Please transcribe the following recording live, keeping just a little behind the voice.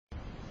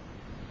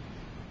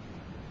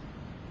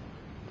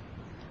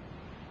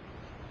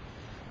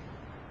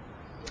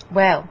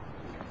Well,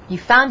 you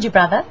found your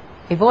brother,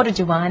 we've ordered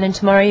your wine, and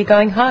tomorrow you're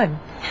going home.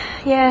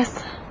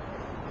 Yes.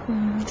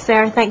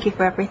 Sarah, thank you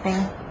for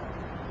everything.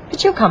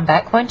 But you'll come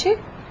back, won't you?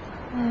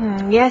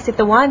 Yes, if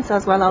the wine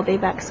sells well, I'll be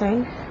back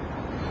soon.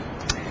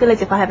 I feel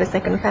as if I have a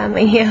second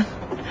family here.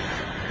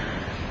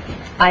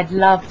 I'd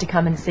love to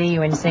come and see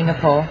you in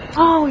Singapore.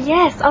 Oh,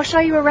 yes, I'll show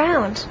you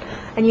around.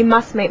 And you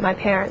must meet my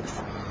parents.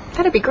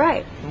 That'd be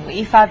great.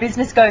 If our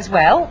business goes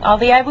well, I'll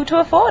be able to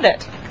afford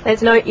it.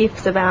 There's no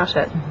ifs about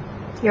it.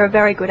 You're a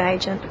very good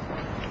agent.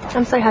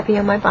 I'm so happy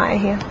you're my buyer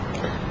here.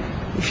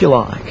 If you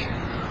like,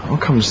 I'll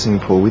come to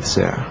Singapore with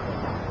Sarah.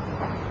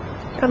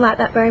 I'd like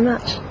that very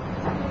much.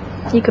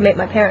 You can meet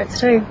my parents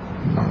too.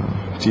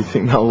 Do you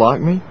think they'll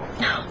like me?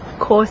 Of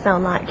course they'll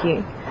like you.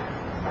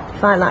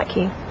 If I like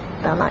you,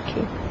 they'll like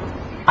you.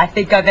 I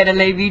think I better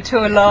leave you two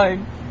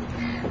alone.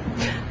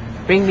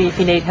 Ring me if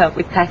you need help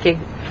with packing.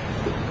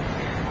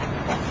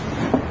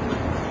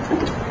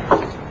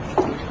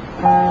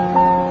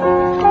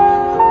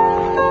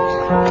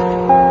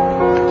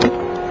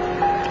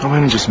 I've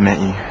only just met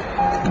you.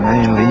 And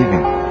now you're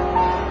leaving.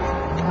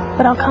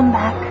 But I'll come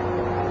back.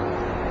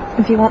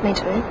 If you want me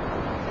to.